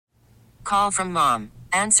Call from mom.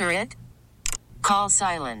 Answer it. Call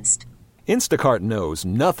silenced. Instacart knows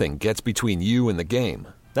nothing gets between you and the game.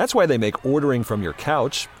 That's why they make ordering from your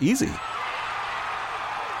couch easy.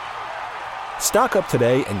 Stock up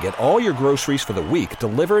today and get all your groceries for the week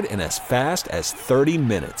delivered in as fast as 30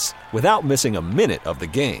 minutes without missing a minute of the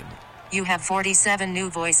game. You have 47 new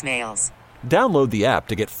voicemails. Download the app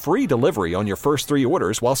to get free delivery on your first 3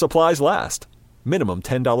 orders while supplies last. Minimum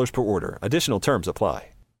 $10 per order. Additional terms apply.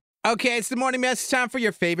 Okay, it's the morning mess. It's time for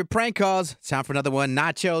your favorite prank calls. It's time for another one.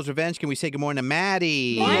 Nachoo's Revenge. Can we say good morning to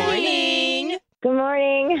Maddie? Morning. Good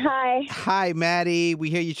morning. Hi. Hi, Maddie.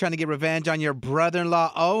 We hear you trying to get revenge on your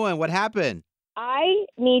brother-in-law, Owen. What happened? I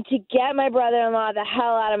need to get my brother-in-law the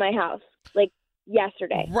hell out of my house, like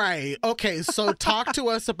yesterday. Right. Okay, so talk to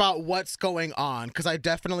us about what's going on, because I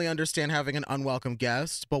definitely understand having an unwelcome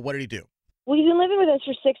guest, but what did he do? Well, he's been living with us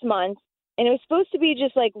for 6 months, and it was supposed to be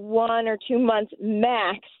just like 1 or 2 months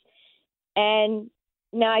max, and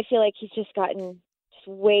now I feel like he's just gotten just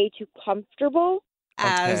way too comfortable.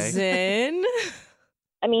 As in?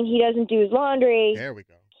 I mean, he doesn't do his laundry. There we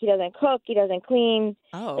go. He doesn't cook. He doesn't clean.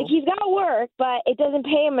 Oh. Like, he's got work, but it doesn't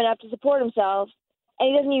pay him enough to support himself.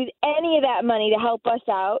 And he doesn't use any of that money to help us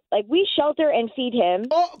out. Like, we shelter and feed him.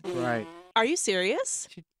 Oh, Right. Are you serious?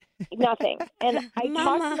 Nothing. And I talked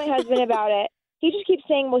Mama. to my husband about it. He just keeps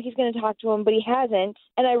saying, well, he's going to talk to him, but he hasn't.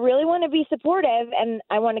 And I really want to be supportive, and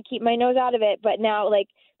I want to keep my nose out of it. But now, like,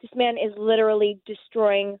 this man is literally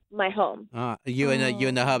destroying my home. You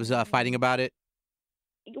and the hubs fighting about it?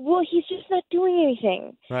 Well, he's just not doing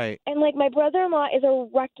anything. Right. And, like, my brother-in-law is a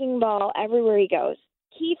wrecking ball everywhere he goes.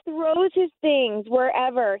 He throws his things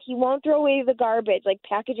wherever. He won't throw away the garbage, like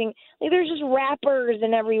packaging. Like, there's just wrappers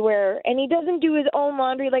and everywhere. And he doesn't do his own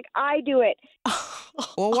laundry like I do it.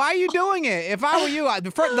 Well, why are you doing it? If I were you,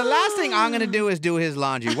 the last thing I'm going to do is do his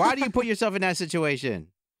laundry. Why do you put yourself in that situation?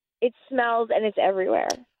 It smells and it's everywhere.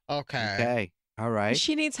 okay. Okay. All right.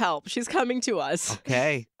 She needs help. She's coming to us.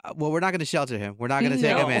 Okay. Well, we're not going to shelter him. We're not going to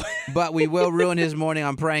take him No. in. But we will ruin his morning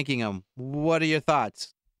on pranking him. What are your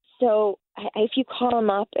thoughts? So if you call him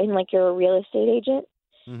up and, like, you're a real estate agent,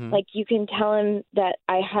 Mhm. like, you can tell him that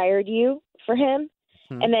I hired you for him.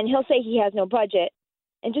 Hmm. And then he'll say he has no budget.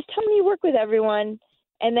 And just tell him you work with everyone.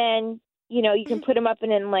 And then, you know, you can put him up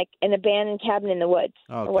in like an abandoned cabin in the woods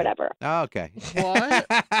Okay. or whatever. Okay. What?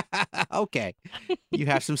 Okay. You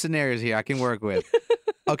have some scenarios here I can work with.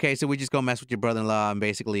 Okay, so we just go mess with your brother-in-law and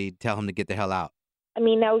basically tell him to get the hell out. I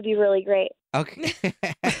mean, that would be really great. Okay.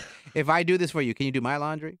 If I do this for you, can you do my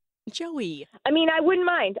laundry? Joey. I mean, I wouldn't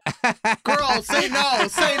mind. Girl, say no.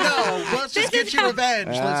 Say no. Let's just get you revenge.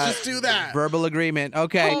 Let's just do that. Verbal agreement.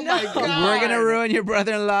 Okay. Oh, my God. We're going to ruin your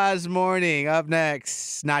brother-in-law's morning. Up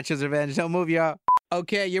next, Nachoo's Revenge. Don't move, y'all.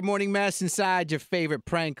 Okay, your morning mess inside your favorite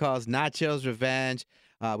prank calls, Nachoo's Revenge.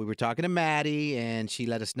 We were talking to Maddie, and she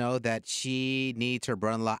let us know that she needs her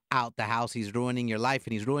brother-in-law out the house. He's ruining your life,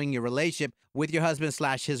 and he's ruining your relationship with your husband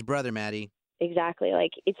 / his brother, Maddie. Exactly.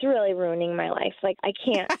 Like, it's really ruining my life. Like, I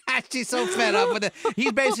can't. She's so fed up with it.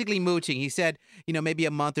 He's basically mooching. He said, maybe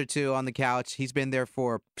a month or 2 on the couch. He's been there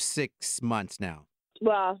for 6 months now.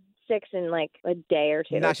 Well, 6 in like a day or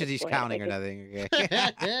 2. Not that he's counting or nothing.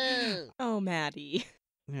 Okay. Oh, Maddie.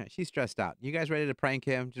 Yeah, she's stressed out. You guys ready to prank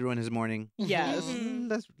him to ruin his morning? Yes.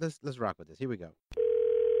 Let's rock with this. Here we go.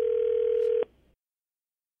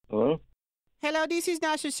 Hello? Hello, this is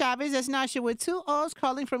Nasha Chavez. That's Nasha with 2 O's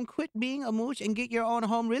calling from Quit Being a Mooch and Get Your Own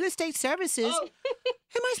Home Real Estate Services.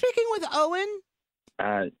 Am I speaking with Owen?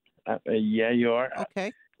 Yeah, you are.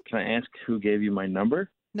 Okay. Can I ask who gave you my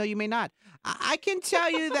number? No, you may not. I can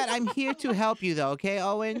tell you that I'm here to help you, though, okay,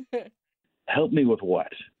 Owen? Help me with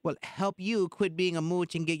what? Well, help you quit being a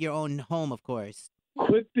mooch and get your own home, of course.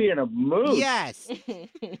 Quit being a moose. Yes.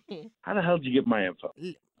 How the hell did you get my info?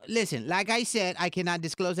 Listen, like I said, I cannot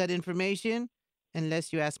disclose that information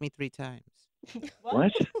unless you ask me 3 times.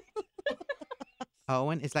 What?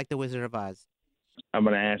 Owen, it's like the Wizard of Oz. I'm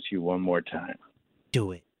going to ask you one more time.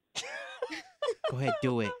 Do it. Go ahead,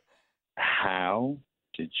 do it. How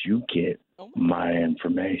did you get my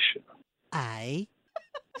information? I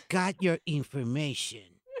got your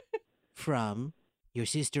information from your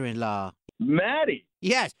sister-in-law. Maddie!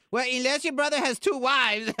 Yes. Well, unless your brother has 2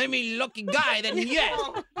 wives, lucky guy, then yes,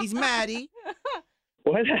 he's Maddie.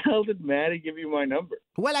 Why the hell did Maddie give you my number?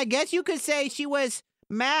 Well, I guess you could say she was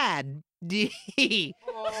mad. Really?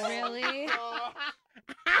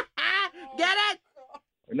 Get it?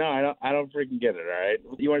 No, I don't freaking get it, all right?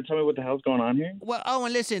 You want to tell me what the hell's going on here? Well,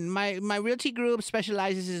 Owen, listen, my realty group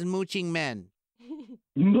specializes in mooching men.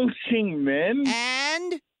 Mooching men?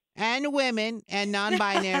 And women and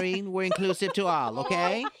non-binary. We're inclusive to all,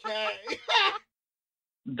 okay?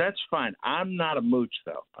 That's fine. I'm not a mooch,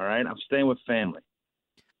 though, all right? I'm staying with family.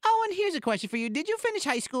 Oh, and here's a question for you. Did you finish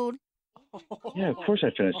high school? Yeah, of course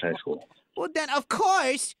I finished high school. Well, then, of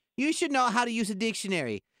course, you should know how to use a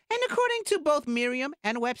dictionary. And according to both Merriam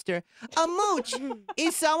and Webster, a mooch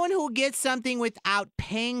is someone who gets something without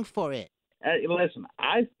paying for it. Listen,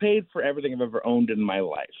 I've paid for everything I've ever owned in my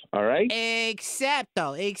life, all right? Except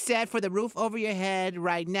for the roof over your head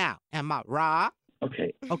right now. Am I raw?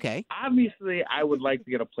 Okay. Okay. Obviously, I would like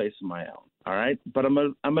to get a place of my own, all right? But I'm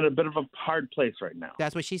in a bit of a hard place right now.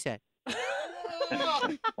 That's what she said.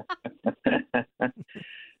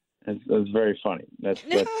 That's very funny. That's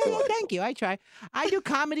Well, thank you. I try. I do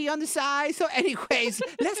comedy on the side. So anyways,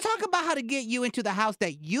 let's talk about how to get you into the house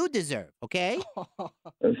that you deserve, okay?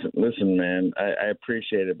 Listen, man, I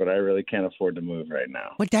appreciate it, but I really can't afford to move right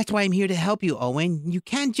now. Well, that's why I'm here to help you, Owen. You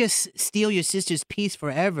can't just steal your sister's peace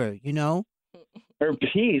forever, you know? Her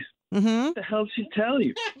peace? Mm-hmm. What the hell did she tell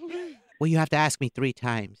you? Well, you have to ask me 3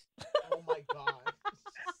 times. Oh my God.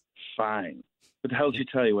 Fine. What the hell did she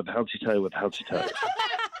tell you? What the hell did she tell you? What the hell did she tell you?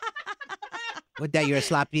 What, that you're a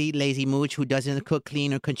sloppy, lazy mooch who doesn't cook,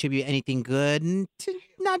 clean, or contribute anything good? And to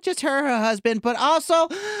not just her husband, but also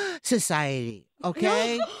society,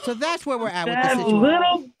 okay? So that's where we're at with the That situation.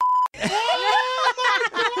 little...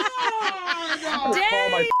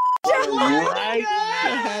 Dang!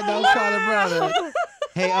 right Don't call her brother.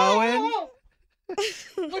 Hey, Owen?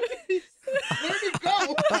 Where'd he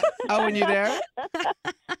go? Owen, you there?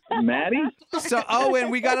 Maddie? So, Owen,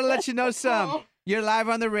 we got to let you know something. You're live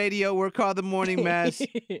on the radio. We're called The Morning Mess.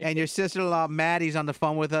 And your sister-in-law, Maddie's on the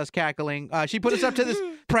phone with us, cackling. She put us up to this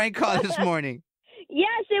prank call this morning.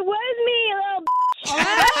 Yes, it was me, little.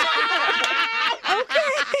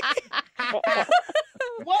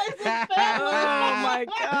 What is this family? Oh my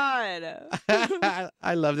God.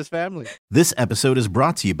 I love this family. This episode is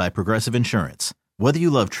brought to you by Progressive Insurance. Whether you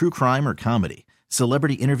love true crime or comedy,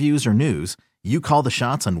 celebrity interviews or news, you call the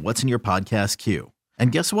shots on what's in your podcast queue.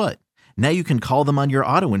 And guess what? Now you can call them on your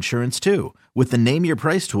auto insurance too with the Name Your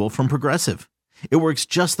Price tool from Progressive. It works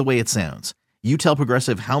just the way it sounds. You tell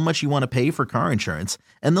Progressive how much you want to pay for car insurance,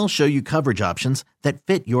 and they'll show you coverage options that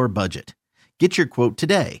fit your budget. Get your quote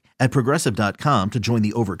today at Progressive.com to join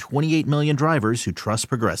the over 28 million drivers who trust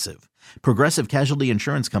Progressive. Progressive Casualty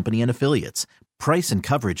Insurance Company and Affiliates. Price and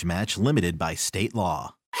coverage match limited by state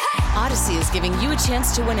law. Odyssey is giving you a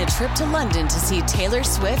chance to win a trip to London to see Taylor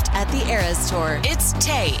Swift at the Eras Tour. It's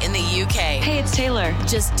Tay in the UK. Hey, it's Taylor.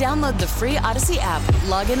 Just download the free Odyssey app,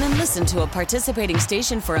 log in and listen to a participating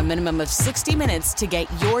station for a minimum of 60 minutes to get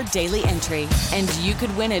your daily entry. And you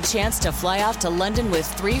could win a chance to fly off to London with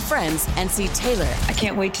 3 friends and see Taylor. I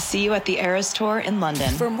can't wait to see you at the Eras Tour in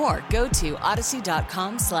London. For more, go to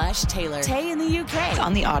odyssey.com/Taylor. Tay in the UK. It's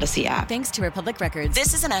on the Odyssey app. Thanks to Republic Records.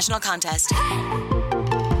 This is a national contest.